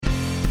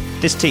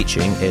This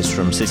teaching is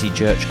from City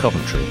Church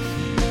Coventry.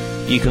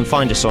 You can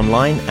find us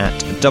online at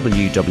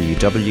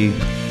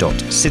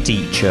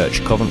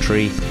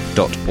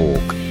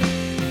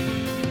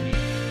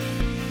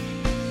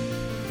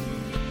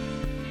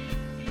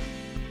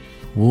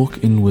www.citychurchcoventry.org. Walk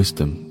in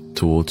wisdom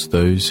towards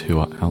those who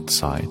are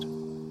outside,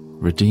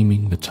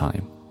 redeeming the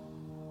time.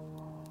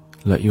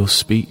 Let your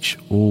speech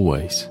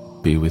always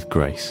be with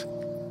grace,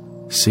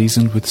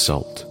 seasoned with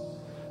salt,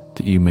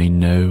 that you may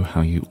know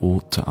how you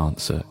ought to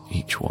answer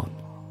each one.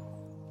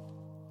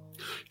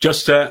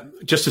 Just a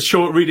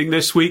short reading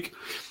this week.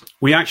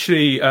 We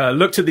actually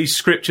looked at these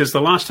scriptures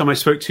the last time I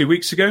spoke 2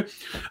 weeks ago,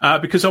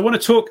 because I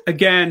want to talk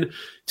again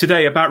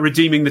today about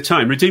redeeming the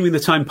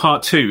time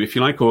part 2, if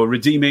you like, or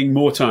redeeming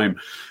more time.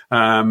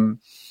 The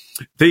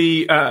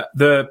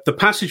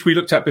passage we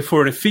looked at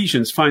before in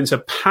Ephesians finds a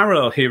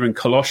parallel here in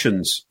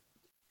Colossians.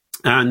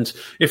 And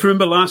if you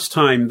remember last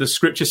time, the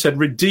scripture said,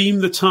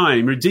 redeeming the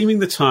time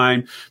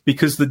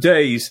because the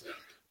days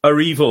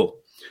are evil.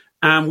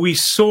 And we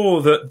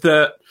saw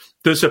that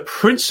there's a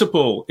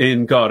principle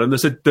in God, and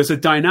there's a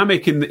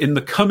dynamic in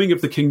the coming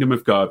of the kingdom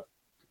of God.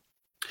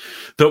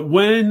 That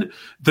when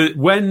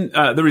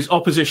there is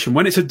opposition,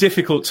 when it's a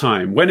difficult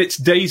time, when it's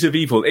days of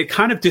evil, it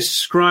kind of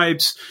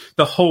describes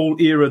the whole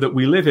era that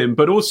we live in.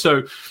 But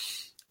also,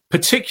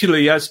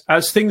 particularly as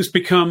things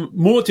become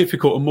more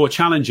difficult and more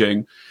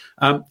challenging,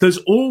 there's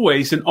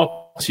always an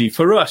opportunity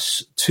for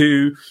us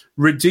to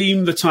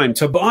redeem the time,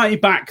 to buy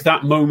back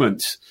that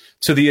moment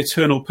to the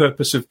eternal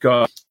purpose of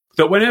God.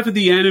 That whenever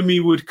the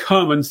enemy would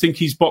come and think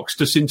he's boxed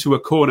us into a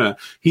corner,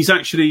 he's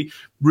actually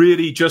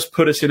really just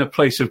put us in a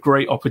place of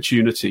great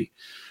opportunity.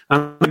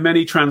 And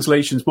many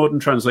translations, modern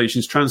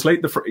translations,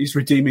 translate the phrase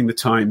redeeming the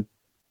time,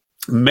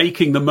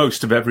 making the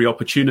most of every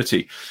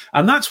opportunity.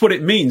 And that's what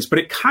it means, but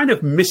it kind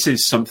of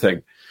misses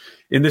something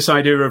in this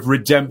idea of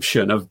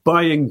redemption, of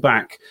buying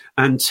back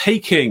and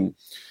taking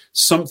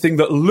something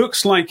that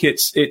looks like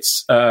it's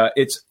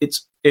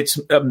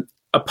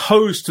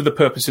opposed to the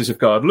purposes of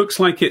God, looks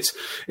like it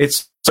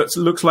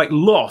looks like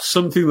loss,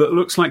 something that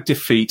looks like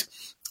defeat,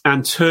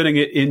 and turning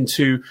it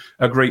into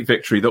a great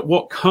victory. That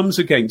what comes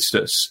against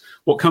us,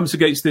 what comes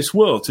against this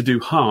world to do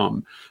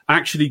harm,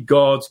 actually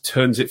God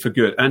turns it for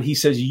good. And he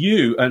says,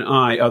 you and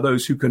I are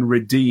those who can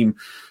redeem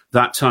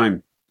that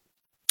time.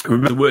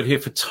 Remember, the word here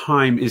for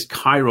time is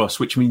kairos,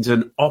 which means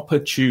an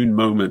opportune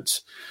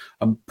moment,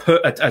 a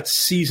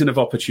season of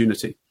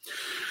opportunity.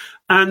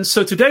 And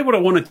so today what I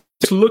want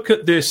to look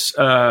at this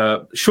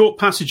short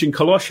passage in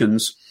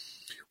Colossians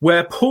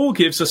where Paul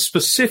gives a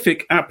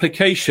specific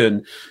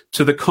application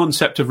to the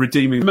concept of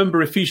redeeming.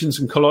 Remember, Ephesians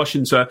and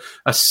Colossians are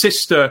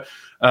sister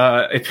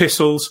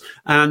epistles,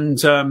 and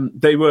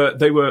they would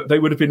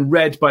have been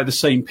read by the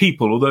same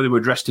people, although they were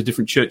addressed to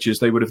different churches.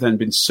 They would have then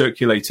been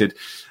circulated,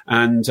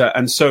 and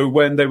so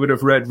when they would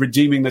have read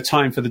 "redeeming the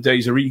time for the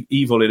days are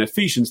evil" in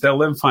Ephesians, they'll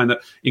then find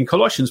that in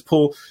Colossians,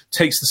 Paul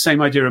takes the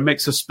same idea and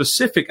makes a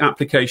specific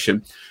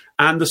application.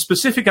 And the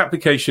specific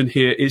application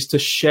here is to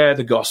share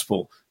the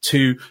gospel,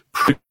 to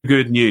preach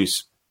good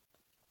news.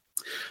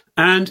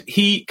 And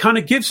he kind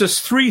of gives us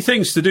three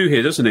things to do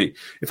here, doesn't he?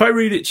 If I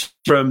read it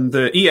from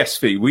the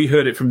ESV, we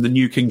heard it from the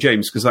New King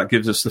James because that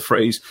gives us the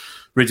phrase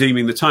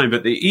redeeming the time.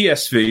 But the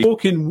ESV,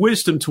 walk in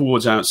wisdom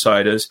towards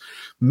outsiders,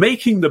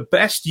 making the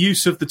best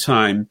use of the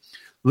time.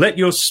 Let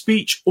your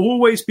speech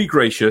always be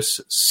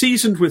gracious,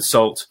 seasoned with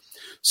salt,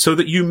 so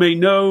that you may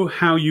know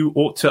how you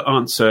ought to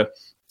answer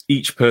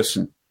each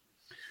person.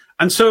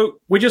 And so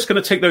we're just going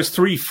to take those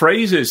three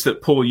phrases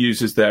that Paul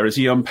uses there as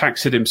he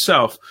unpacks it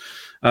himself,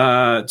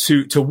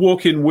 to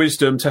walk in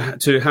wisdom,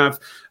 to have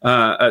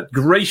a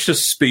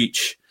gracious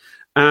speech,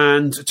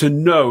 and to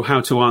know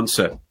how to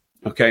answer.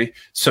 Okay,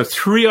 so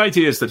three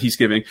ideas that he's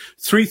giving,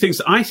 three things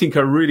that I think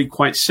are really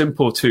quite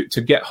simple to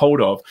get hold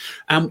of.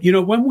 And,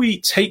 when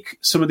we take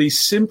some of these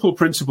simple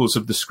principles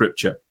of the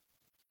scripture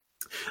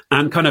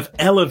and kind of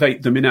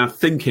elevate them in our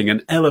thinking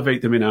and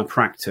elevate them in our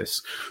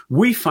practice,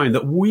 we find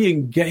that we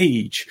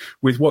engage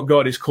with what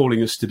God is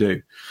calling us to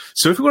do.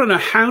 So if we want to know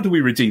how do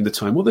we redeem the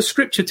time, well, the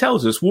scripture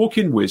tells us, walk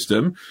in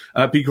wisdom,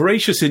 be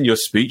gracious in your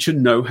speech,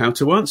 and know how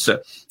to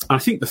answer. I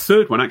think the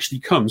third one actually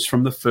comes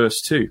from the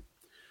first two.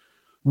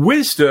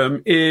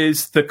 Wisdom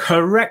is the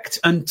correct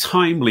and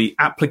timely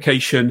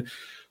application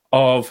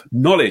of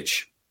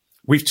knowledge.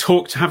 We've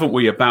talked, haven't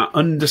we, about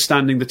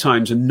understanding the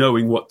times and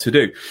knowing what to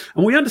do.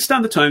 And we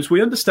understand the times. We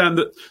understand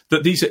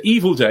that these are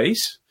evil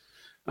days,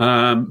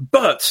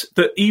 but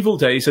that evil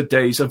days are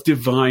days of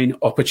divine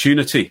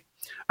opportunity.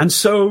 And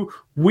so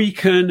we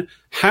can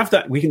have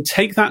that, we can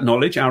take that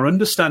knowledge, our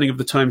understanding of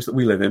the times that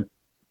we live in,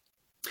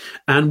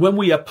 and when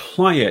we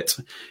apply it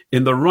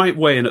in the right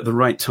way and at the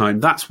right time,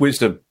 that's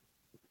wisdom.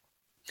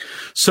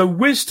 So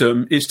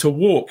wisdom is to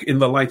walk in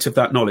the light of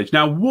that knowledge.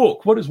 Now,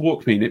 walk, what does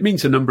walk mean? It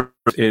means a number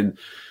in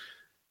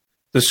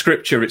the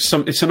scripture. It's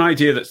an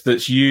idea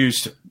that's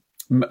used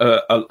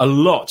a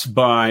lot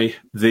by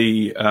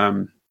the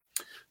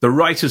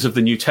writers of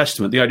the New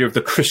Testament, the idea of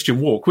the Christian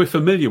walk. We're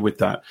familiar with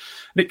that.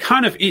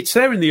 And it's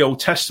there in the Old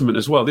Testament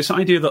as well. This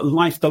idea that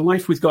the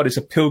life with God is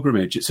a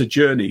pilgrimage. It's a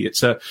journey.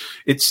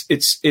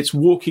 It's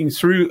walking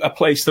through a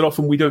place that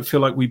often we don't feel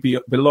like we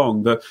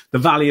belong. The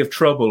valley of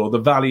trouble, or the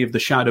valley of the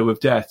shadow of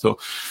death,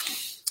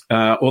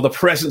 or the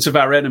presence of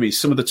our enemies.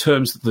 Some of the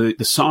terms that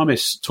the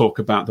psalmists talk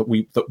about that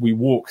we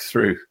walk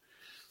through.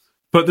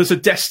 But there's a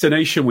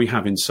destination we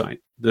have in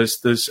sight.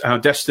 There's our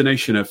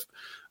destination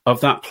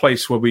of that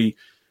place where we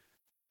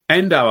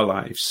end our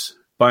lives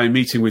by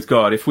meeting with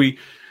God.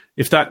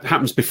 If that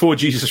happens before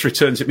Jesus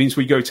returns, it means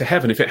we go to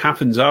heaven. If it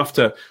happens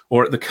after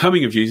or at the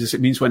coming of Jesus,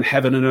 it means when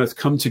heaven and earth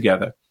come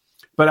together.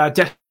 But our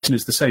destination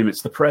is the same.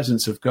 It's the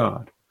presence of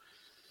God.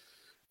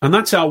 And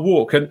that's our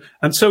walk.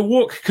 And so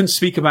walk can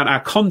speak about our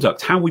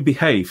conduct, how we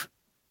behave,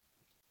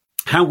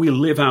 how we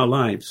live our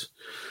lives.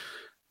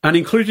 And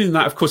included in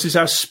that, of course, is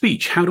our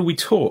speech. How do we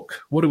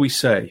talk? What do we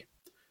say?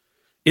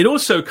 It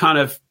also kind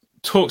of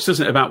talks,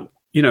 doesn't it, about,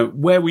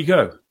 where we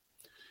go.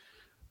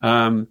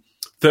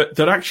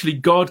 That actually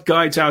God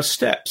guides our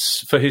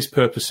steps for his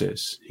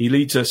purposes. He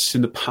leads us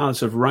in the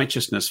paths of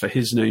righteousness for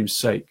his name's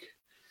sake.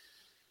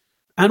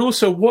 And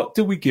also, what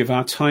do we give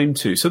our time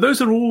to? So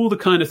those are all the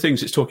kind of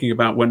things it's talking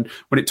about when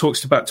it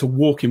talks about to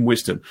walk in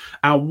wisdom.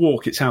 Our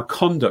walk, it's our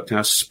conduct,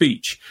 our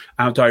speech,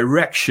 our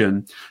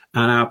direction,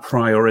 and our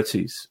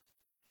priorities.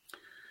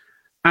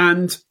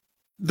 And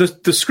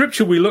the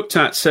scripture we looked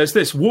at says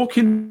this: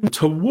 walking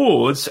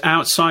towards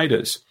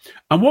outsiders.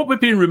 And what we're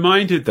being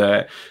reminded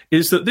there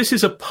is that this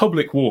is a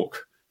public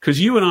walk, because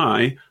you and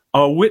I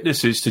are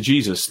witnesses to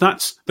Jesus.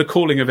 That's the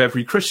calling of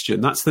every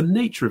Christian. That's the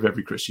nature of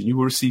every Christian. You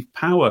will receive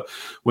power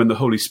when the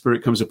Holy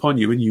Spirit comes upon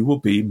you, and you will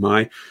be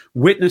my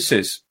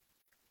witnesses.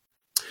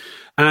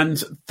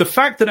 And the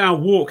fact that our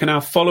walk and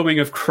our following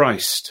of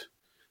Christ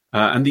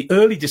and the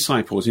early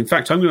disciples, in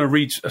fact, I'm going to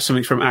read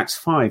something from Acts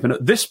 5. And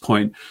at this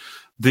point,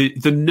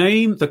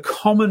 the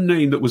common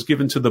name that was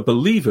given to the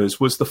believers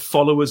was the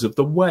followers of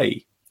the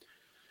way.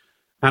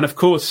 And of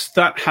course,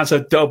 that has a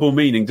double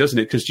meaning, doesn't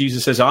it? Because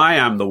Jesus says, I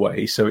am the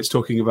way. So it's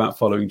talking about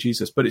following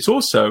Jesus. But it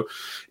also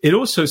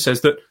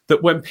says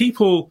that when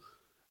people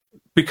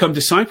become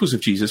disciples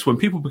of Jesus, when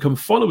people become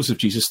followers of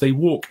Jesus, they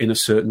walk in a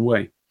certain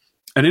way.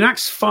 And in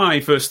Acts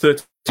 5, verse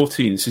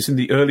 13, this is in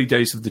the early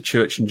days of the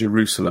church in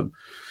Jerusalem.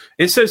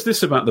 It says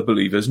this about the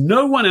believers: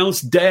 no one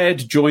else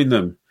dared join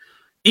them,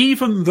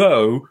 even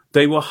though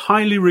they were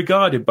highly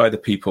regarded by the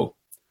people.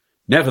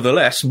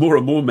 Nevertheless, more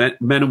and more men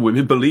and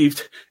women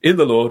believed in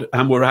the Lord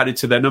and were added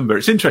to their number.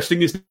 It's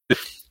interesting, isn't it?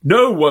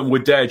 No one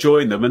would dare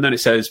join them. And then it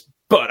says,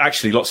 but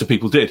actually lots of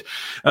people did.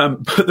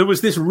 But there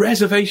was this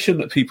reservation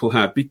that people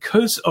had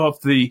because of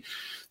the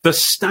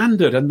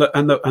standard and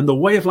the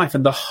way of life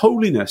and the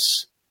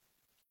holiness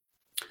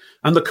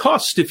and the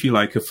cost, if you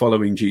like, of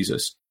following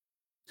Jesus.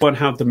 One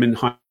had them in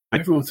high.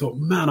 Everyone thought,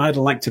 man, I'd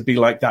like to be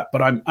like that,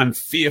 but I'm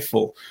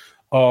fearful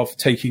of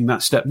taking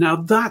that step. Now,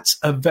 that's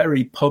a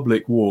very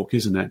public walk,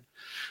 isn't it?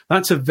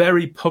 That's a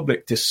very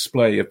public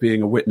display of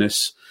being a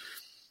witness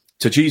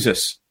to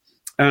Jesus.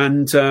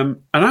 And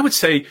I would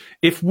say,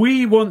 if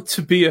we want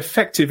to be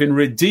effective in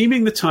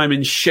redeeming the time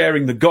in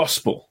sharing the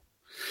gospel,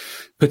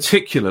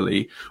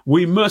 particularly,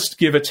 we must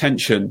give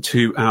attention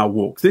to our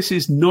walk. This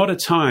is not a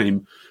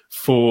time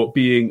for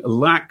being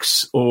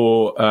lax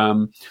or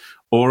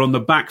on the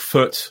back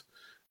foot.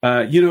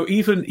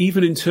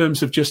 Even in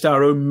terms of just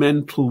our own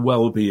mental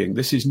well-being,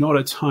 this is not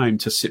a time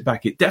to sit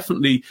back. It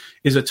definitely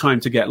is a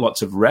time to get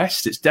lots of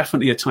rest. It's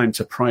definitely a time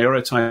to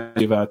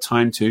prioritize our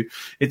time to.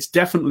 It's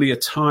definitely a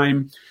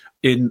time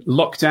in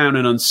lockdown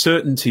and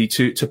uncertainty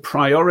to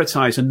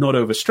prioritize and not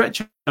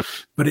overstretch.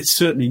 But it's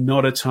certainly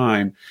not a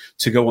time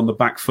to go on the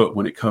back foot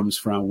when it comes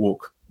for our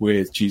walk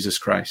with Jesus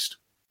Christ.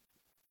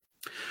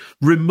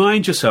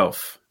 Remind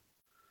yourself,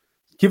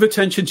 give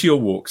attention to your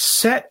walk,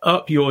 set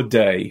up your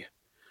day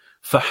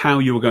for how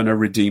you are going to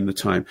redeem the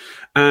time.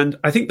 And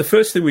I think the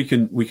first thing we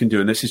can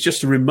do in this is just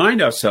to remind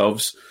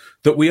ourselves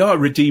that we are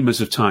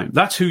redeemers of time.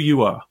 That's who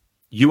you are.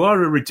 You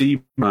are a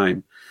redeemer of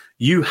time.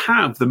 You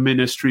have the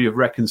ministry of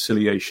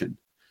reconciliation.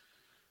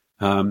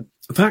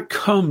 That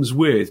comes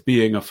with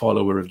being a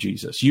follower of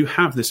Jesus. You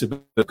have this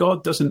ability.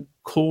 God doesn't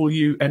call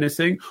you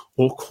anything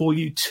or call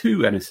you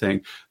to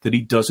anything that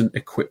he doesn't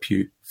equip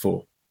you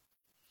for.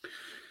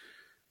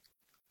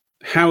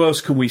 How else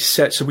can we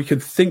set so we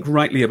can think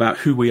rightly about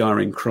who we are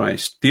in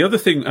Christ? Another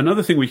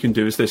thing we can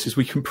do is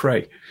we can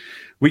pray.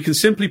 We can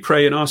simply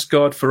pray and ask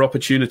God for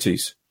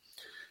opportunities.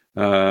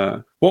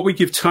 What we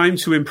give time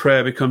to in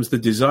prayer becomes the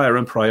desire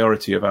and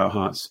priority of our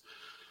hearts.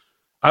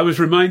 I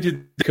was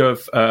reminded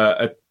of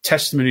a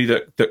testimony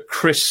that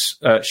Chris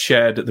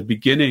shared at the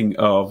beginning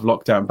of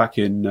lockdown back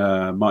in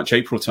March,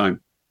 April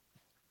time.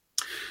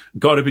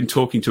 God had been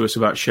talking to us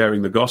about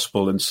sharing the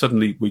gospel, and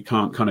suddenly we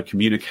can't kind of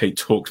communicate,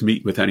 talk,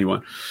 meet with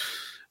anyone.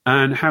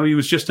 And how he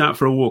was just out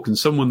for a walk, and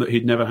someone that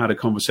he'd never had a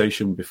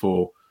conversation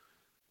before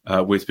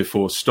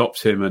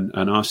stopped him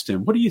and asked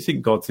him, "What do you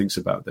think God thinks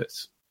about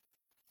this?"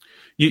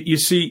 You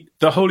see,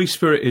 the Holy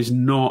Spirit is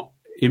not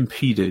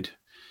impeded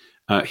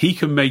He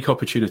can make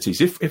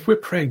opportunities. If we're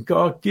praying,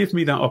 God, give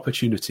me that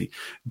opportunity.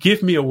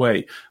 Give me a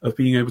way of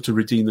being able to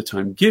redeem the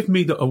time. Give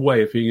me a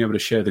way of being able to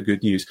share the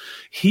good news.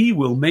 He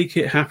will make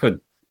it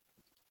happen.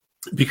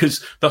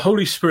 Because the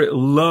Holy Spirit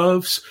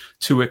loves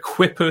to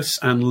equip us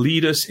and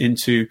lead us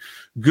into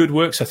good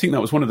works. I think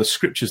that was one of the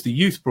scriptures the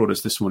youth brought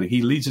us this morning.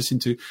 He leads us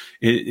into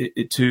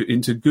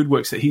good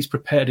works that he's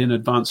prepared in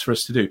advance for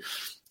us to do.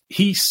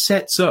 He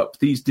sets up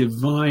these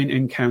divine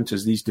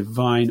encounters, these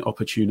divine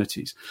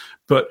opportunities.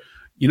 But,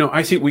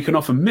 I think we can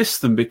often miss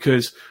them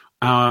because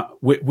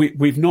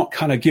we've not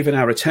kind of given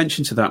our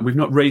attention to that. We've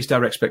not raised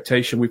our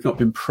expectation. We've not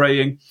been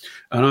praying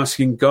and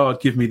asking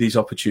God, give me these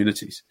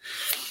opportunities.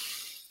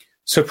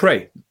 So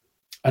pray.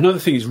 Another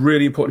thing is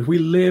really important. We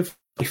live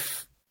a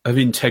life of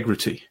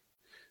integrity.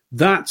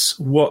 That's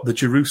what the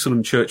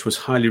Jerusalem church was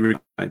highly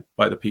regarded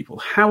by the people.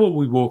 How are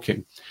we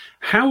walking?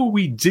 How are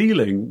we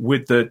dealing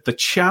with the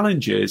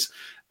challenges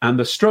and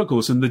the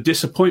struggles and the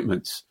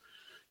disappointments?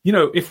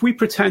 If we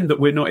pretend that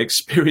we're not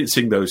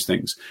experiencing those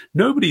things,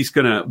 nobody's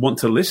going to want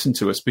to listen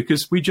to us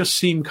because we just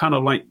seem kind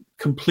of like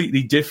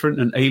completely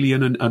different and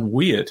alien and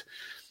weird.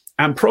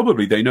 And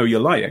probably they know you're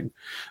lying.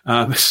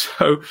 And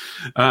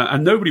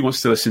nobody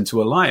wants to listen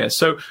to a liar.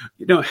 So,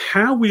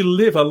 how we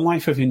live a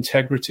life of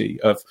integrity,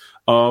 of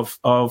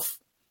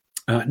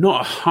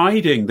not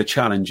hiding the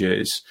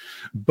challenges,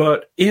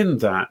 but in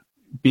that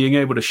being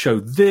able to show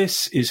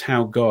this is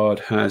how God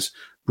has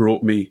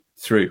brought me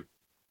through.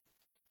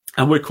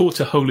 And we're called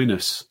to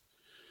holiness,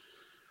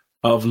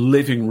 of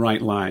living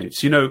right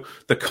lives.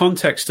 The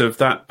context of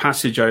that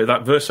passage,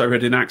 that verse I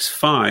read in Acts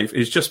 5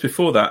 is just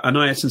before that.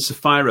 Ananias and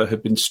Sapphira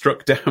had been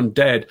struck down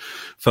dead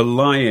for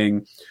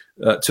lying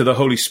to the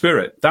Holy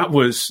Spirit. That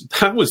was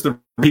the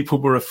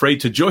people were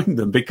afraid to join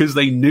them because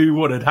they knew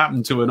what had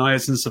happened to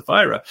Ananias and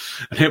Sapphira.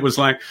 And it was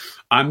like,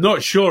 I'm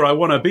not sure I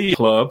want to be a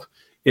club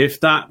if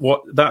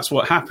that's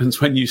what happens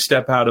when you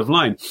step out of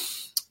line.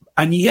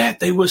 And yet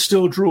they were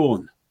still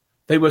drawn.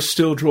 They were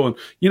still drawn.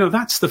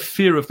 That's the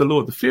fear of the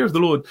Lord. The fear of the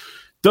Lord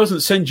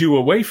doesn't send you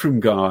away from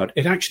God.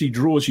 It actually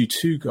draws you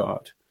to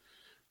God.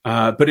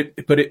 But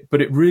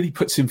it really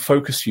puts in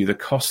focus for you the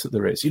cost that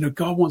there is.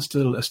 God wants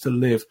us to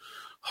live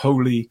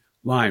holy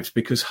lives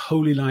because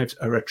holy lives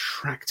are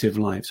attractive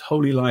lives.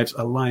 Holy lives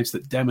are lives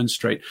that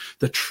demonstrate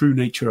the true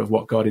nature of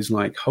what God is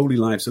like. Holy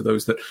lives are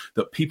those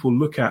that people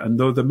look at, and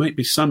though there might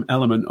be some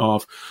element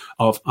of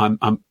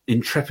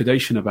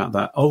intrepidation about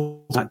that,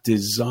 that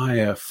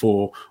desire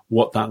for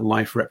what that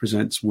life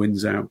represents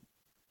wins out.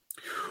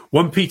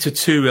 1 Peter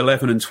 2,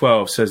 11 and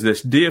 12 says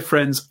this: Dear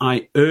friends,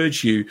 I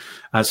urge you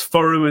as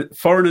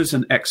foreigners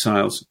and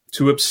exiles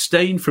to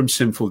abstain from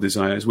sinful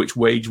desires which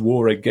wage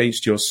war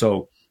against your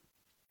soul.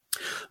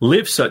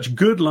 Live such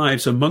good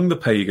lives among the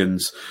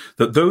pagans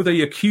that though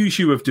they accuse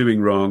you of doing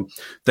wrong,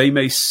 they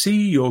may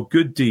see your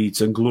good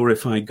deeds and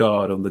glorify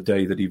God on the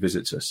day that he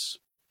visits us.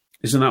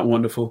 Isn't that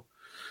wonderful?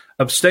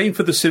 Abstain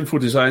from the sinful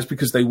desires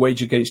because they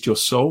wage against your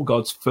soul.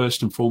 God's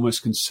first and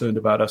foremost concerned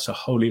about us. A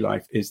holy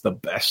life is the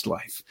best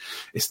life.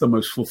 It's the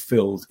most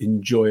fulfilled,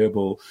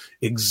 enjoyable,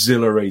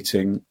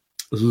 exhilarating,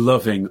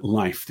 loving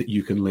life that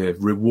you can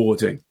live,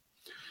 rewarding.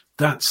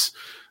 That's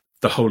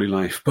the holy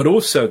life. But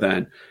also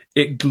then,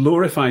 it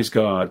glorifies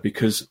God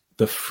because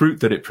the fruit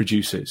that it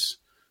produces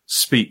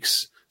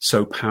speaks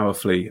so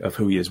powerfully of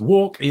who he is.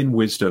 Walk in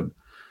wisdom.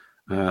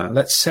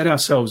 Let's set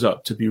ourselves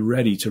up to be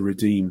ready to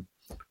redeem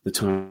the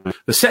time.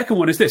 The second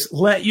one is this: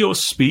 let your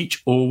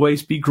speech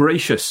always be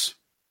gracious.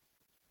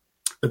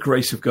 The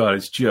grace of God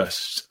is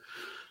just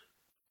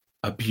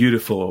a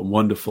beautiful and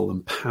wonderful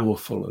and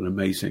powerful and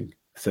amazing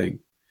thing.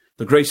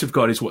 The grace of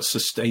God is what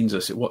sustains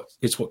us.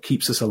 It's what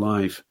keeps us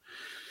alive.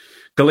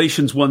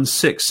 Galatians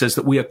 1:6 says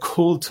that we are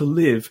called to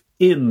live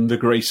in the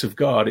grace of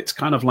God. It's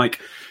kind of like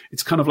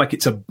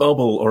it's a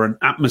bubble or an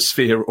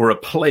atmosphere or a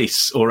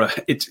place or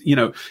it's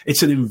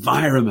an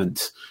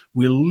environment.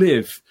 We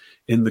live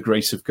in the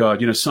grace of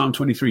God. Psalm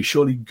 23,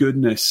 surely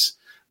goodness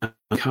and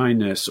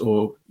kindness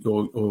or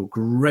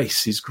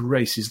grace, his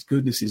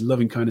goodness, his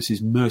loving kindness,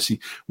 his mercy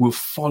will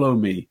follow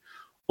me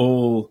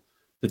all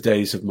the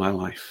days of my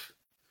life.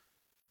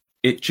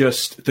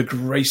 The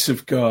grace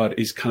of God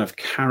is kind of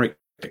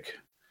characteristic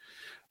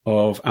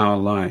of our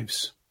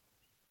lives.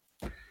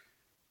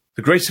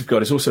 The grace of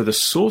God is also the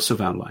source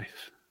of our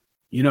life.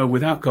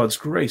 Without God's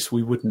grace,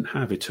 we wouldn't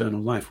have eternal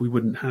life. We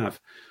wouldn't have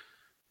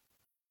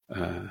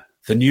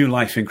the new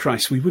life in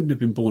Christ. We wouldn't have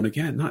been born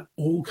again. That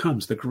all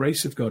comes. The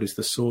grace of God is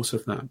the source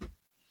of that.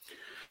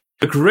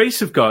 The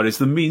grace of God is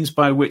the means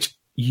by which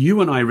you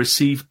and I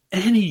receive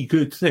any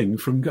good thing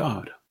from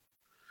God.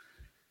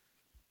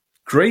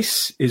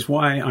 Grace is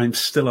why I'm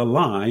still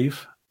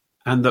alive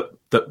and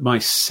that my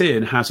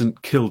sin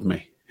hasn't killed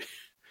me.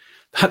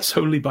 That's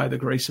only by the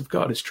grace of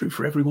God. It's true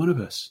for every one of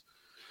us.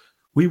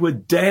 We were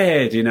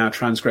dead in our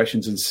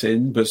transgressions and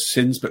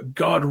sins, but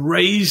God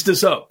raised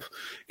us up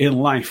in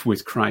life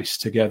with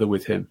Christ together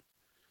with him.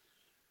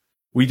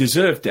 We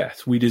deserve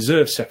death. We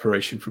deserve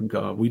separation from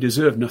God. We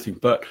deserve nothing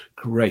but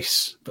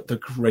grace. But the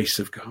grace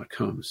of God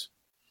comes.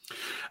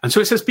 And so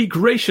it says, be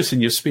gracious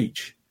in your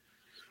speech.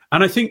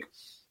 And I think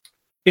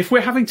if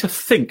we're having to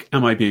think,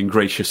 am I being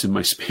gracious in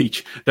my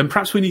speech, then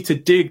perhaps we need to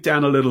dig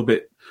down a little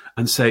bit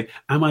and say,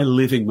 am I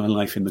living my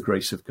life in the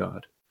grace of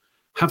God?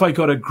 Have I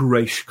got a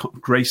grace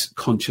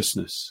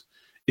consciousness?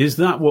 Is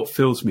that what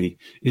fills me?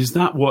 Is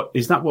that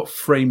what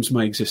frames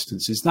my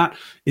existence?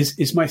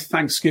 Is my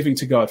thanksgiving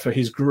to God for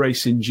his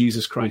grace in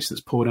Jesus Christ that's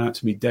poured out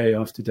to me day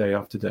after day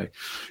after day?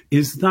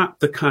 Is that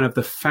the kind of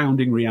the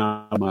founding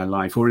reality of my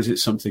life, or is it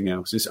something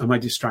else? Am I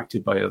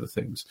distracted by other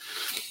things?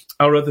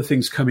 Are other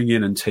things coming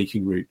in and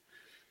taking root?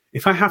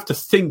 If I have to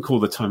think all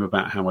the time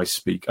about how I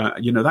speak,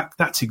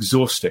 that's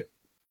exhausting.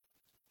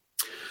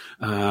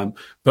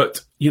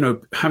 But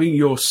having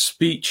your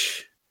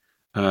speech,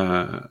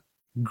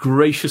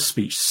 gracious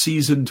speech,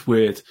 seasoned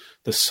with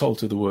the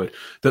salt of the word,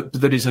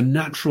 that is a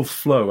natural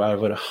flow out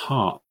of a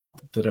heart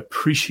that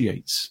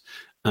appreciates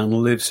and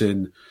lives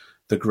in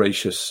the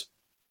grace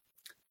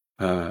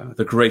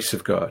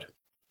of God.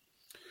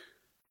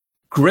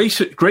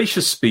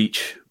 Gracious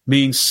speech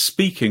means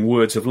speaking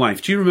words of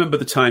life. Do you remember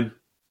the time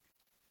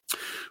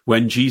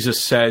when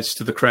Jesus says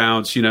to the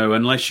crowds,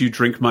 unless you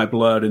drink my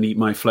blood and eat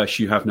my flesh,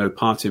 you have no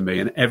part in me?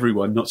 And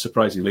everyone, not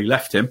surprisingly,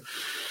 left him,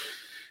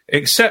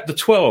 except the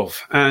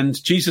 12.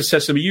 And Jesus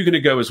says to them, are you going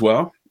to go as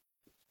well?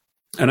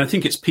 And I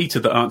think it's Peter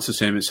that answers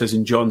him. It says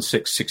in John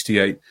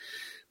 6:68,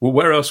 well,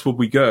 where else would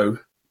we go?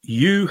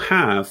 You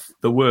have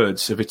the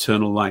words of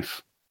eternal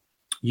life.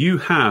 You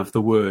have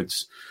the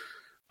words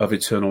of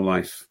eternal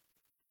life.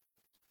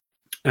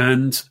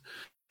 And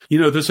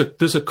there's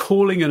a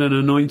calling and an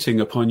anointing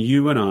upon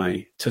you and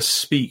I to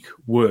speak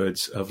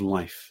words of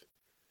life.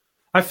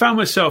 I found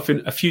myself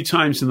a few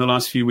times in the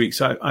last few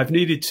weeks, I've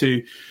needed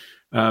to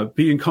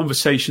be in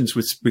conversations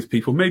with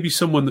people, maybe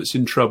someone that's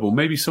in trouble,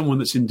 maybe someone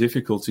that's in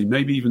difficulty,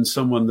 maybe even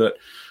someone that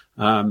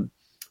I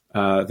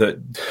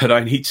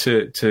need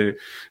to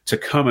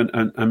come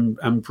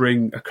and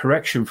bring a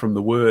correction from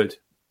the word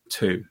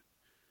to.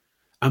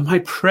 And my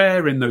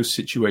prayer in those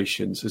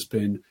situations has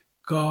been,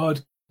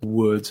 God,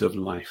 words of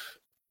life.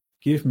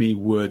 Give me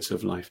words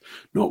of life,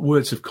 not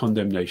words of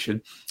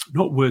condemnation,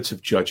 not words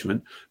of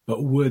judgment,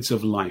 but words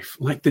of life,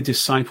 like the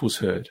disciples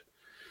heard.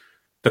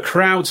 The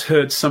crowds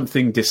heard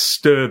something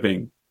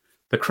disturbing.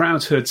 The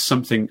crowds heard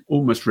something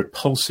almost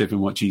repulsive in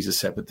what Jesus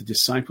said, but the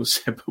disciples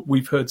said, but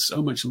we've heard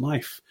so much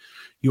life.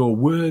 Your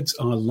words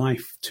are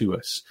life to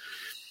us.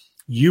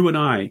 You and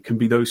I can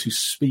be those who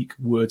speak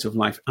words of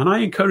life. And I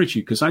encourage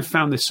you, because I've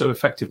found this so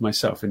effective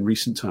myself in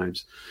recent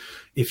times.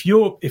 If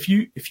you're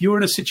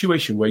in a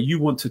situation where you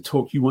want to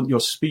talk, you want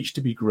your speech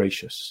to be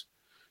gracious,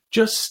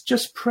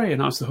 just pray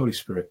and ask the Holy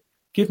Spirit,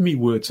 give me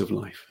words of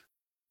life.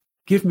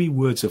 Give me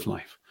words of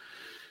life.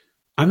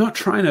 I'm not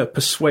trying to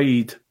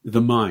persuade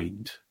the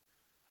mind.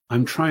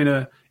 I'm trying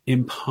to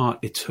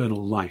impart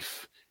eternal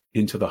life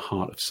into the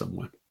heart of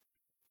someone.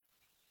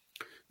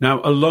 Now,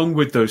 along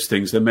with those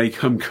things, there may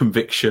come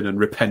conviction and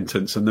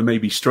repentance, and there may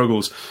be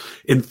struggles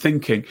in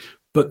thinking,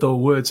 but the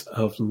words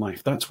of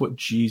life, that's what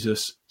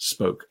Jesus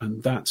spoke,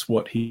 and that's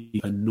what he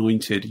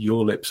anointed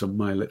your lips and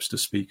my lips to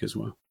speak as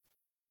well.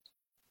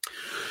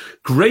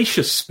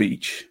 Gracious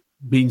speech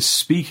means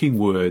speaking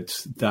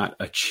words that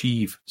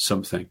achieve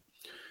something.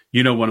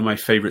 One of my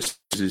favorites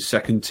is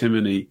 2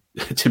 Timothy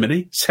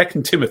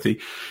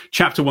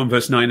chapter 1,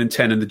 verse 9 and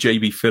 10 in the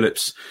J.B.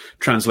 Phillips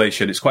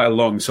translation. It's quite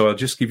long, so I'll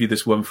just give you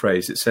this one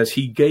phrase. It says,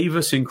 he gave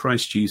us in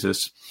Christ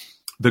Jesus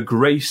the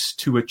grace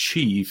to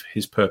achieve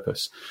his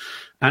purpose.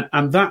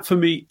 And that for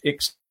me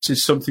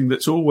is something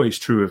that's always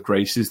true of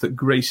grace, is that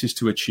grace is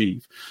to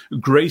achieve.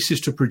 Grace is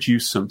to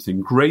produce something.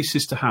 Grace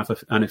is to have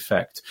an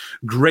effect.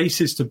 Grace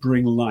is to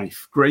bring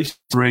life. Grace to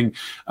bring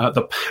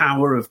the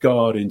power of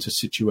God into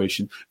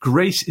situation.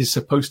 Grace is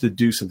supposed to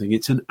do something.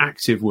 It's an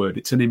active word.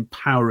 It's an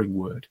empowering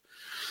word.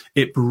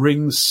 It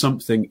brings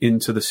something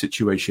into the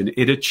situation.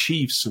 It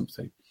achieves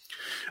something.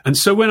 And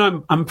so when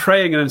I'm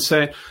praying and I'm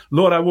saying,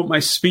 Lord, I want my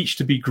speech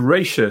to be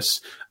gracious,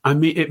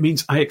 it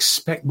means I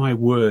expect my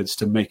words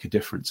to make a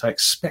difference. I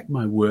expect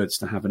my words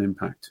to have an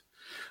impact.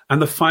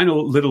 And the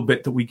final little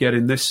bit that we get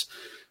in this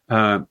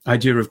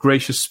idea of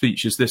gracious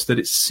speech is this, that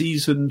it's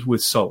seasoned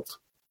with salt.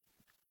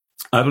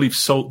 I believe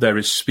salt there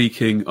is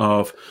speaking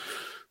of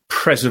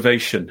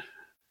preservation.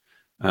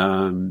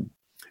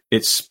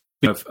 It's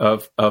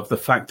of the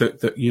fact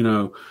that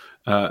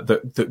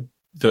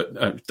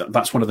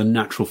that's one of the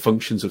natural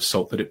functions of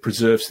salt, that it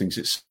preserves things.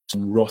 It's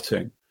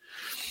rotting.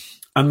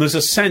 And there's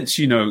a sense,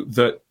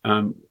 that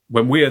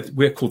when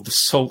we're called the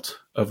salt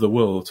of the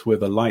world, we're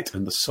the light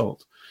and the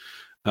salt.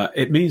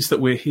 It means that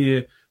we're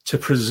here to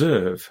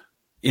preserve.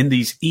 In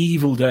these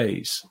evil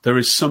days, there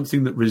is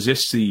something that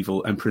resists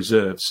evil and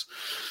preserves.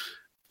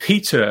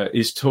 Peter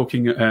is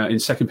talking in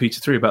 2 Peter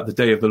 3 about the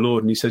day of the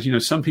Lord, and he says,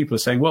 some people are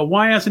saying, well,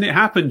 why hasn't it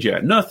happened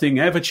yet? Nothing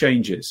ever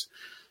changes.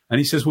 And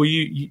he says, well,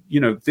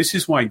 this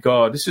is why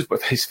God, this is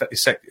what he's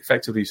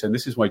effectively saying,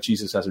 this is why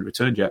Jesus hasn't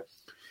returned yet.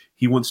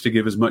 He wants to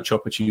give as much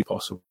opportunity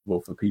possible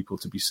for people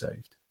to be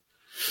saved.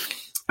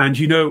 And,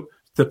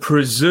 the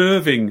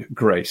preserving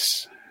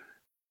grace,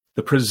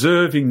 the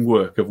preserving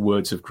work of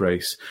words of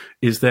grace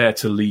is there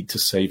to lead to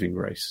saving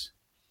grace.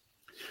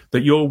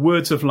 that your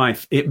words of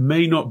life, it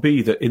may not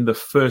be that in the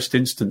first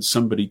instance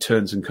somebody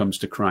turns and comes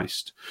to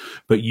Christ,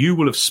 but you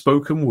will have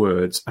spoken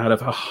words out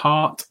of a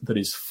heart that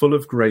is full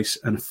of grace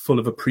and full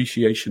of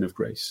appreciation of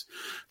grace,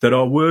 that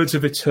are words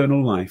of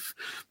eternal life,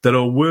 that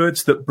are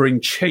words that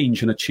bring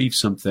change and achieve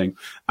something,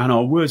 and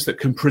are words that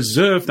can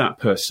preserve that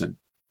person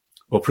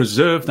or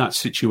preserve that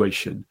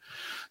situation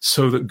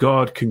so that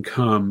God can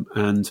come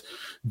and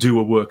do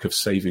a work of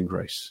saving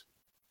grace.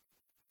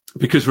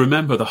 Because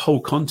remember, the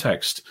whole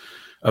context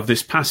of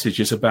this passage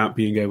is about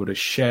being able to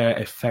share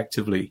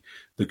effectively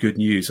the good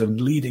news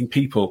and leading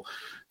people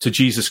to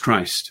Jesus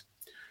Christ.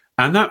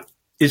 And that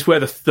is where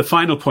the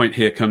final point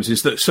here comes,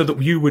 is that so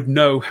that you would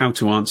know how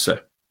to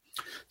answer.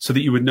 So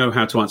that you would know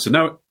how to answer.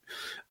 Now,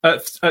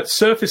 at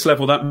surface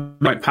level, that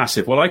might be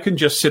passive. Well, I can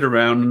just sit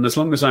around, and as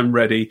long as I'm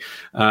ready,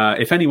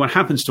 if anyone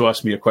happens to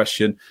ask me a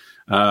question,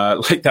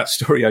 like that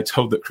story I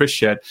told that Chris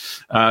shared,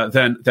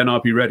 then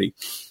I'll be ready.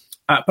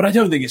 But I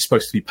don't think it's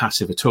supposed to be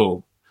passive at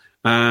all.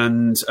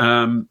 And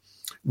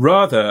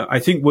rather, I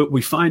think what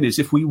we find is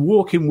if we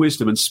walk in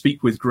wisdom and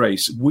speak with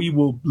grace, we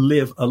will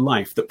live a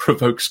life that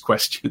provokes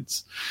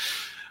questions.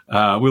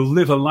 We'll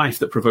live a life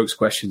that provokes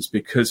questions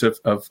because of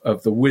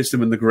the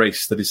wisdom and the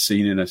grace that is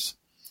seen in us.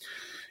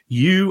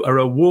 You are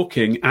a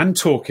walking and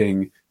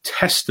talking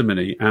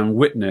testimony and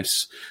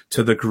witness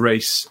to the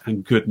grace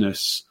and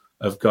goodness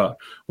of God.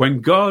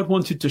 When God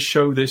wanted to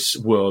show this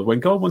world, when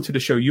God wanted to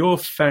show your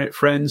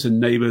friends and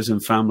neighbors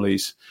and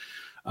families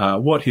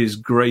what his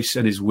grace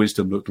and his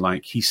wisdom looked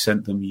like, he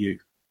sent them you.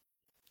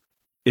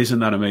 Isn't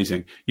that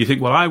amazing? You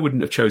think, well, I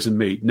wouldn't have chosen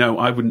me. No,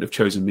 I wouldn't have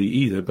chosen me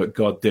either, but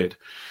God did.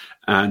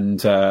 And,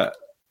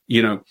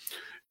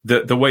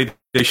 the way the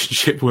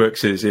relationship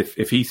works is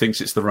if he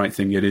thinks it's the right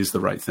thing, it is the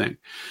right thing.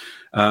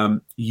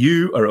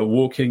 You are a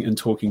walking and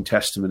talking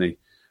testimony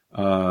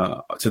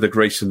to the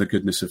grace and the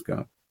goodness of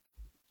God.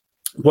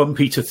 1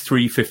 Peter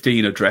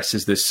 3:15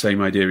 addresses this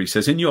same idea. He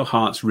says, in your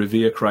hearts,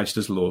 revere Christ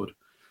as Lord.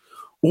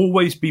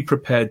 Always be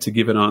prepared to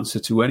give an answer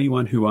to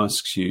anyone who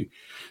asks you,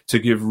 to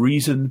give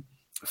reason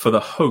for the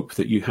hope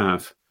that you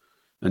have,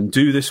 and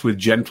do this with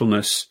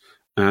gentleness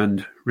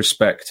and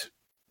respect.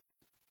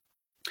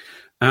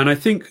 And I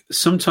think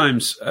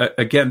sometimes,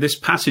 again, this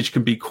passage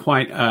can be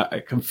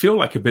it can feel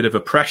like a bit of a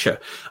pressure.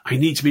 I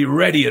need to be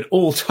ready at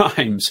all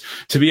times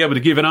to be able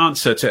to give an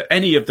answer to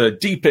any of the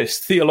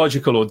deepest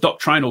theological or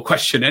doctrinal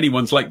question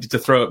anyone's likely to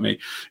throw at me.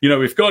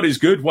 If God is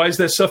good, why is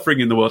there suffering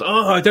in the world?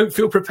 Oh, I don't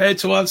feel prepared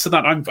to answer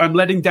that. I'm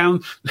letting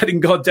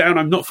God down.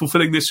 I'm not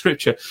fulfilling this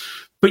scripture.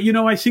 But,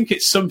 I think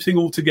it's something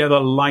altogether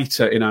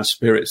lighter in our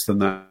spirits than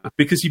that.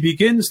 Because he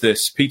begins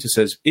this, Peter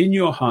says, in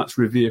your hearts,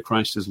 revere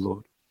Christ as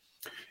Lord.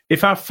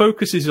 If our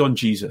focus is on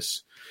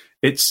Jesus,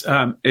 it's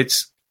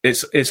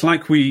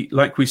like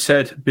we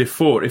said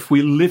before. If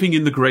we're living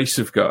in the grace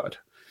of God,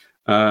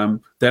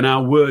 then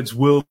our words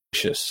will be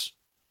gracious,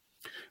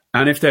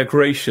 and if they're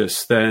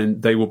gracious,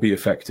 then they will be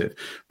effective.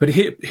 But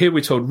here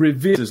we're told,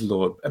 revere as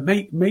Lord.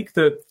 Make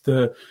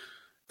the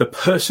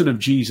person of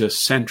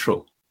Jesus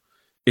central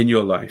in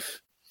your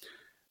life,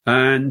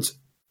 and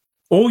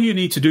all you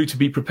need to do to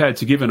be prepared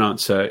to give an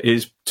answer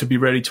is to be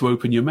ready to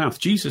open your mouth.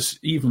 Jesus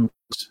even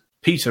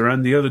Peter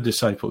and the other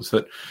disciples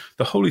that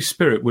the Holy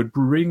Spirit would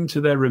bring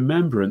to their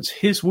remembrance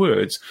his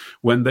words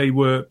when they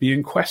were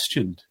being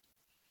questioned.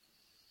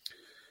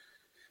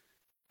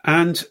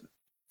 And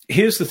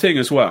here's the thing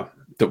as well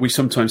that we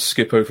sometimes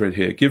skip over in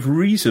here. Give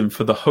reason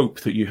for the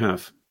hope that you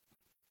have.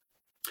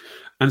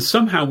 And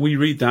somehow we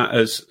read that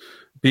as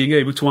being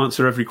able to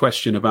answer every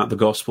question about the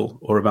gospel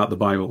or about the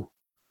Bible.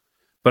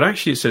 But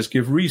actually it says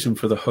give reason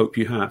for the hope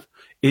you have.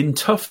 In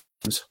tough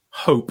times,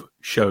 hope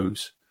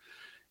shows.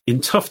 In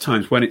tough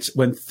times,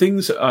 when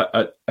things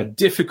are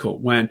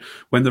difficult, when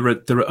there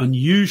are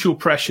unusual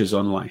pressures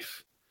on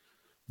life,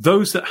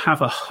 those that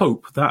have a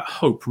hope, that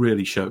hope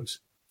really shows.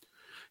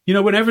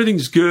 When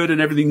everything's good and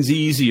everything's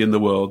easy in the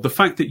world, the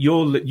fact that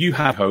you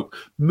have hope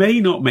may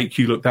not make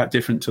you look that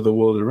different to the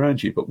world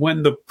around you. But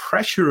when the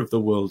pressure of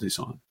the world is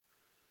on,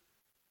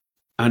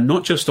 and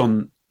not just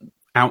on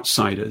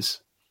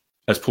outsiders,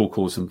 as Paul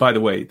calls them. By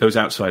the way, those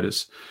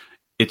outsiders,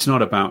 it's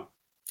not about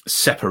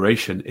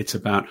separation. It's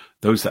about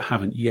those that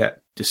haven't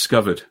yet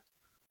discovered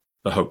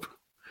the hope.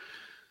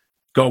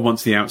 God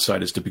wants the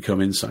outsiders to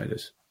become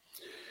insiders.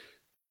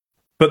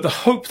 But the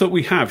hope that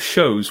we have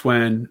shows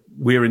when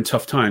we're in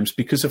tough times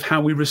because of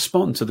how we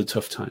respond to the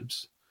tough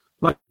times.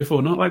 Like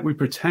before, not like we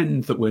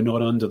pretend that we're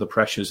not under the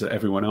pressures that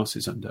everyone else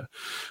is under,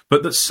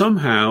 but that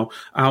somehow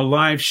our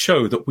lives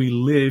show that we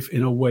live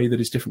in a way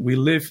that is different. We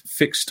live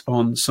fixed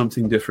on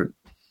something different.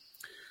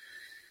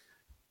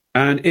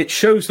 And it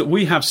shows that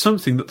we have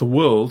something that the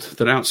world,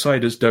 that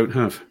outsiders don't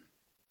have.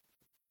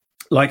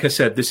 Like I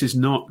said, this is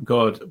not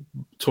God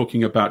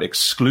talking about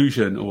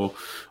exclusion or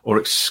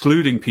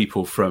excluding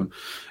people from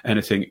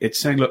anything. It's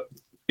saying, look,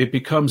 it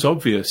becomes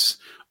obvious.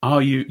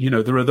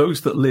 There are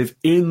those that live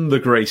in the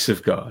grace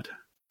of God.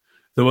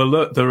 There are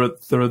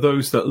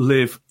those that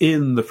live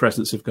in the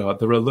presence of God.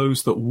 There are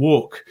those that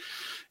walk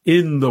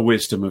in the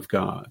wisdom of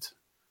God.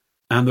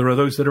 And there are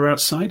those that are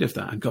outside of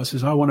that. And God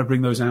says, I want to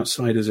bring those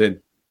outsiders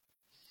in.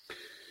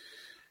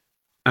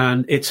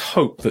 And it's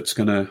hope that's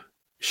going to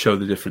show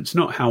the difference,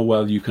 not how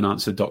well you can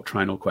answer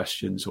doctrinal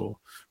questions or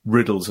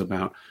riddles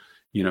about,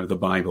 the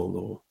Bible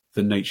or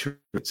the nature.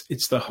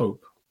 It's the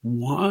hope.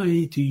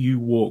 Why do you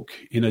walk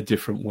in a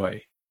different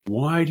way?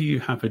 Why do you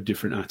have a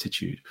different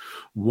attitude?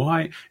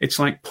 Why? It's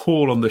like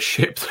Paul on the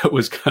ship that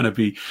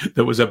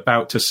was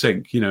about to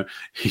sink.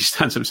 He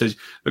stands up and says,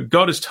 "But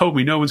God has told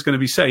me no one's going to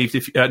be saved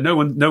if no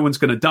one's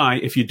going to die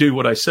if you do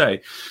what I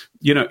say."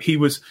 He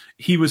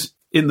was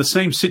in the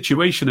same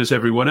situation as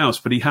everyone else,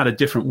 but he had a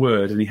different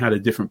word and he had a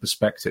different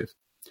perspective,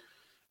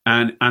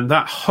 and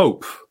that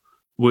hope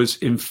was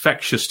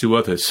infectious to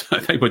others.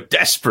 They were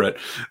desperate.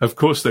 Of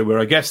course they were.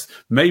 I guess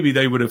maybe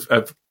they would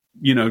have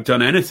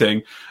done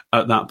anything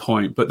at that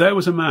point. But there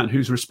was a man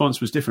whose response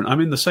was different. I'm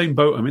in the same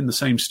boat. I'm in the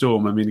same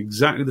storm. I'm in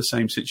exactly the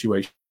same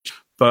situation.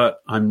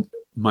 But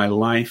my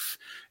life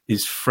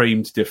is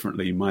framed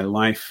differently. My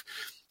life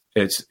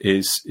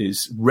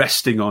is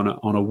resting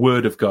on a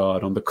word of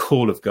God, on the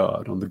call of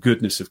God, on the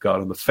goodness of God,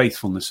 on the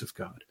faithfulness of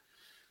God.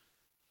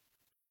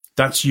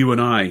 That's you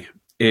and I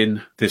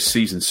in this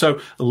season. So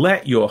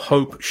let your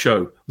hope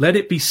show. Let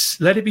it be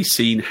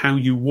seen how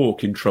you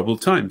walk in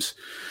troubled times.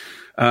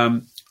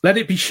 Let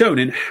it be shown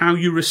in how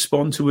you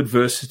respond to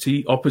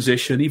adversity,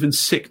 opposition, even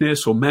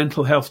sickness or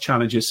mental health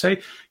challenges.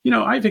 Say,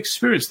 I've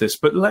experienced this,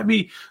 but let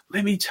me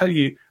tell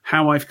you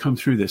how I've come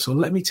through this, or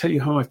let me tell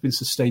you how I've been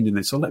sustained in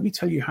this, or let me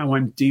tell you how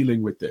I'm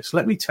dealing with this.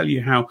 Let me tell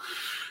you how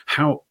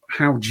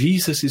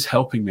Jesus is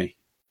helping me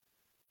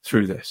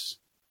through this.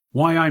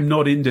 Why I'm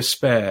not in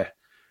despair,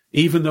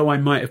 even though I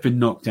might have been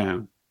knocked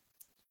down,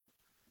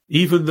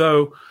 even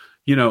though,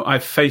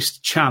 I've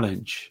faced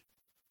challenge,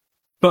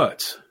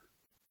 but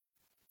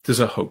there's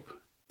a hope.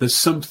 There's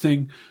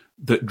something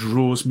that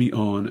draws me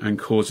on and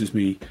causes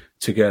me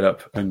to get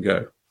up and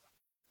go.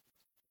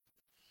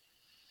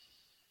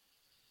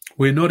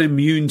 We're not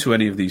immune to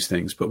any of these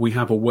things, but we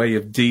have a way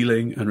of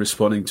dealing and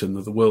responding to them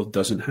that the world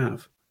doesn't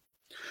have.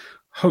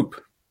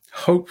 Hope.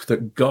 Hope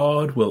that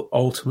God will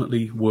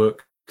ultimately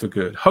work for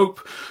good.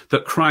 Hope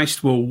that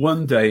Christ will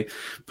one day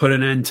put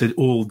an end to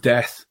all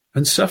death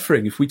and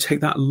suffering if we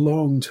take that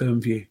long-term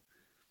view.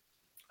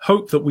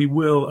 Hope that we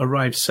will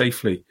arrive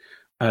safely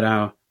at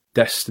our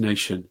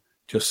destination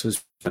just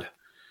as bad.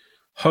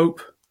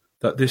 Hope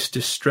that this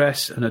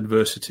distress and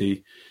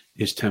adversity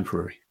is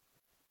temporary.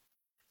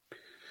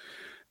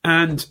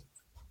 And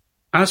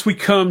as we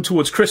come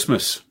towards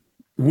Christmas,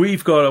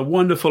 we've got a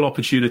wonderful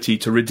opportunity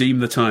to redeem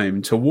the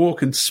time, to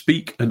walk and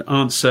speak and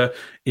answer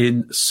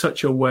in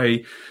such a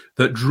way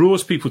that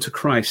draws people to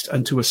Christ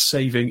and to a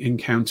saving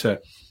encounter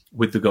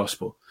with the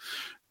gospel.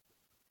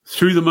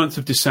 Through the month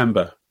of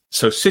December,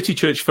 so City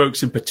Church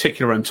folks in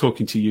particular, I'm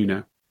talking to you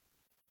now,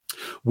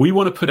 we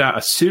want to put out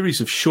a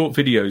series of short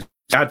videos,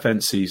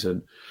 Advent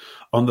season,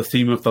 on the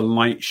theme of the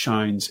light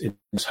shines in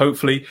us.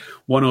 Hopefully,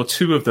 one or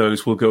two of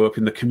those will go up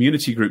in the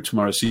community group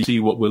tomorrow so you see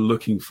what we're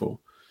looking for.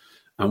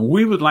 And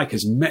we would like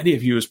as many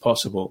of you as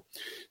possible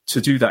to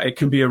do that. It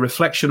can be a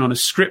reflection on a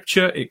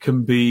scripture. It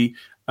can be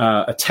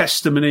a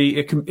testimony.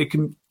 It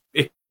can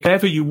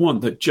whatever you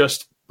want that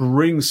just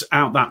brings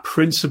out that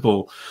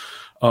principle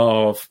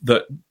of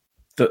that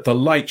the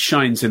light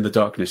shines in the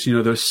darkness.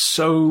 There's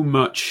so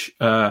much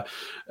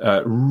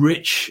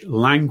rich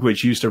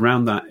language used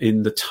around that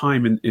in the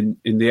time in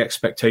the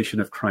expectation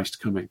of Christ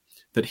coming,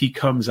 that he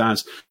comes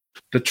as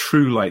the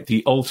true light,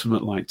 the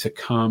ultimate light, to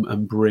come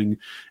and bring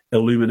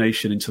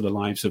illumination into the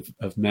lives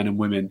of men and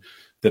women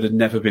that had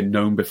never been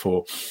known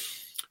before.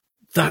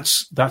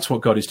 That's what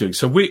God is doing.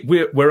 So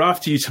we're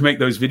after you to make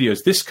those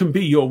videos. This can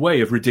be your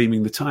way of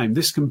redeeming the time.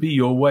 This can be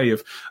your way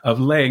of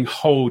laying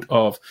hold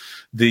of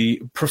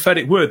the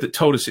prophetic word that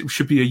told us it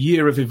should be a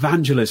year of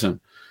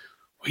evangelism.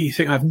 Where you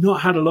think, I've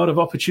not had a lot of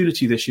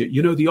opportunity this year.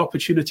 The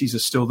opportunities are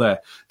still there.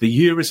 The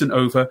year isn't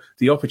over.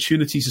 The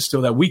opportunities are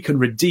still there. We can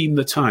redeem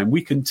the time.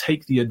 We can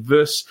take the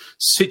adverse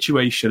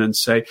situation and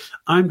say,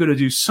 I'm going to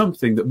do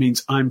something that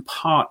means I'm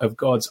part of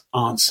God's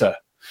answer.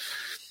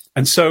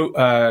 And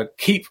so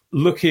keep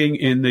looking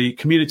in the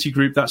community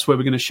group. That's where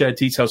we're going to share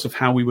details of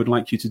how we would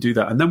like you to do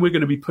that. And then we're going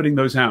to be putting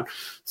those out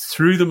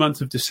through the month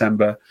of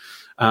December.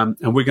 And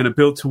we're going to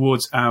build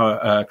towards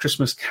our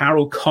Christmas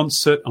Carol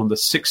concert on the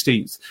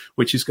 16th,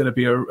 which is going to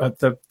be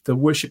the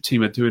worship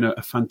team are doing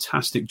a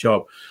fantastic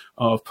job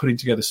of putting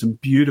together some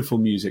beautiful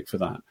music for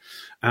that.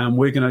 And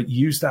we're going to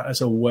use that as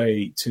a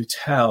way to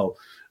tell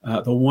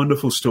the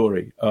wonderful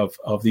story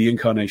of the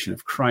incarnation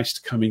of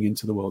Christ coming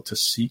into the world to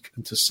seek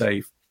and to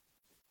save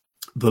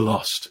the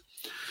lost.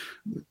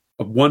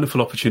 A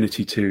wonderful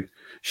opportunity to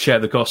share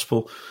the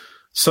gospel.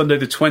 Sunday,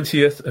 the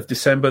 20th of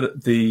December,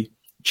 the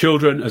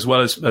children, as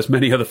well as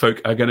many other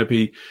folk,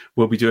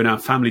 will be doing our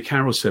family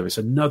carol service.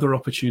 Another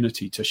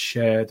opportunity to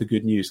share the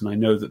good news. And I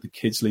know that the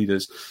kids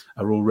leaders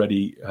are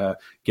already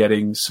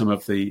getting some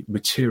of the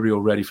material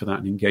ready for that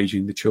and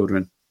engaging the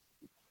children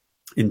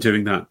in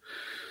doing that.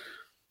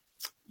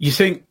 You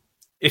think,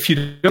 if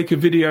you make a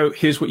video,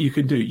 here's what you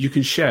can do. You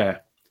can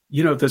share.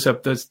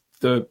 There's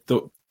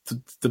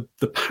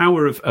the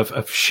power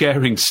of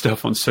sharing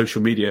stuff on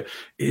social media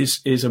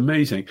is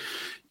amazing.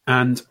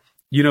 And,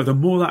 the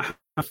more that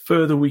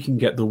further we can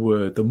get the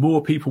word, the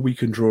more people we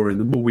can draw in,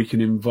 the more we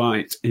can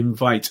invite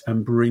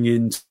and bring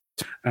into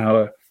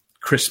our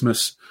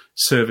Christmas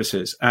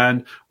services.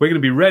 And we're going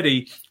to be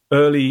ready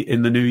early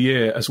in the new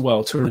year as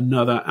well to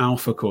another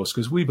Alpha course,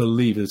 because we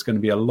believe there's going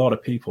to be a lot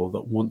of people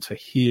that want to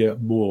hear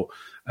more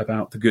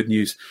about the good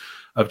news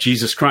of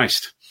Jesus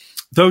Christ.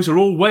 Those are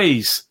all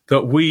ways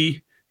that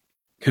we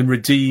can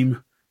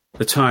redeem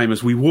the time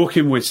as we walk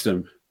in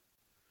wisdom,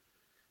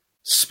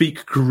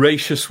 speak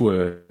gracious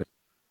words,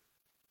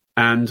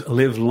 and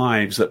live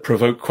lives that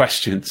provoke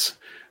questions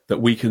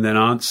that we can then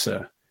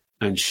answer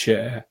and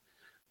share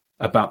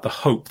about the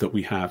hope that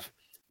we have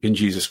in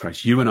Jesus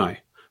Christ. You and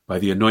I, by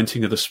the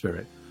anointing of the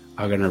Spirit,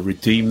 are going to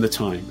redeem the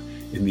time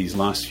in these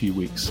last few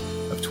weeks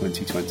of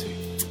 2020.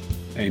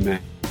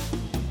 Amen.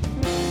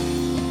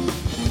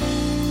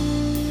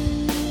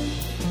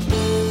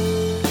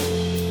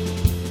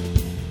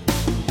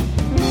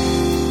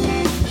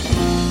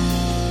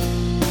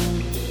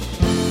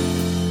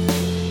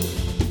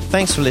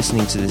 Thanks for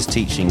listening to this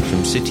teaching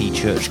from City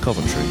Church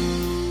Coventry.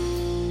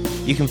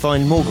 You can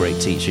find more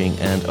great teaching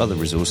and other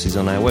resources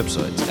on our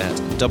website at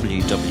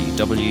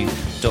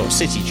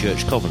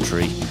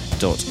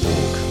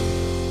www.citychurchcoventry.org.